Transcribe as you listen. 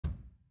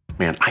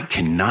Man, I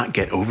cannot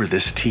get over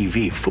this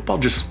TV. Football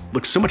just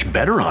looks so much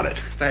better on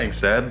it.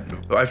 Thanks, Ed.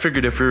 I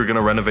figured if we were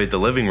gonna renovate the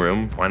living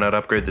room, why not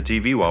upgrade the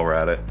TV while we're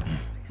at it?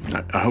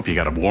 I hope you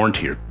got a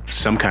warranty or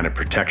some kind of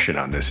protection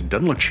on this. It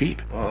doesn't look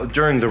cheap. Well,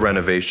 during the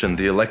renovation,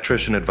 the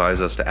electrician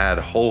advised us to add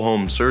whole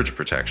home surge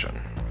protection.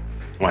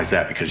 Why is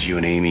that? Because you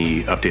and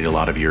Amy updated a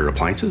lot of your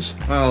appliances?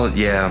 Well,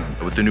 yeah,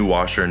 with the new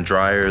washer and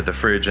dryer, the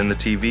fridge, and the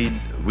TV,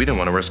 we didn't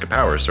want to risk a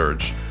power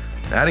surge.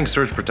 Adding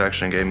surge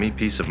protection gave me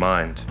peace of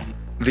mind.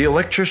 The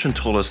electrician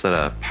told us that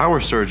a power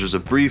surge is a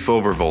brief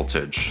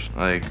overvoltage,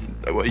 like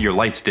your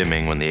lights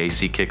dimming when the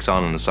AC kicks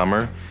on in the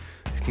summer.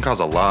 It can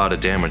cause a lot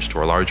of damage to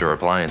our larger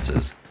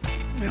appliances.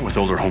 Yeah, with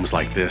older homes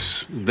like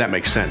this, that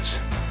makes sense.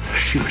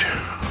 Shoot,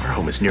 our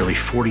home is nearly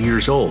 40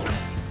 years old.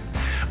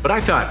 But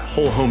I thought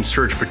whole home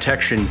surge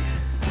protection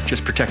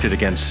just protected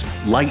against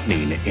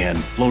lightning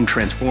and blown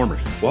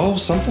transformers. Well,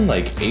 something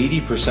like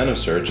 80% of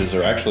surges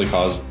are actually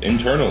caused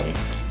internally.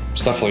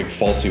 Stuff like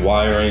faulty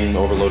wiring,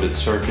 overloaded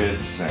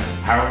circuits,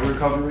 and power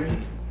recovery.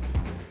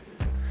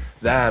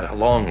 That,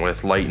 along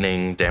with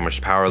lightning,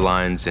 damaged power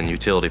lines, and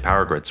utility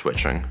power grid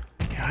switching.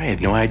 Yeah, I had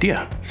no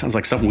idea. Sounds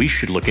like something we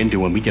should look into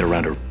when we get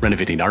around to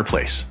renovating our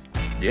place.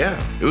 Yeah,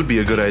 it would be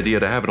a good idea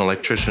to have an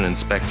electrician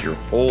inspect your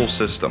whole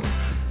system.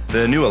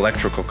 The new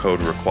electrical code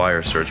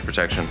requires surge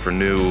protection for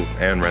new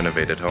and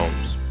renovated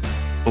homes.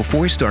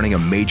 Before starting a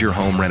major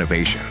home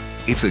renovation,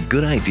 it's a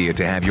good idea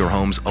to have your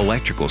home's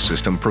electrical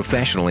system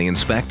professionally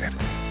inspected.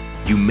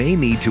 You may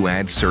need to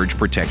add surge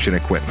protection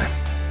equipment.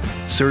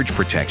 Surge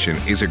protection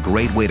is a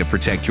great way to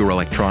protect your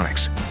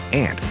electronics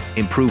and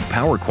improve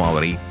power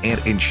quality and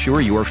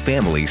ensure your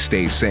family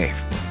stays safe.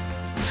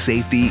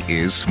 Safety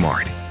is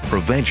smart.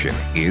 Prevention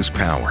is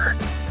power.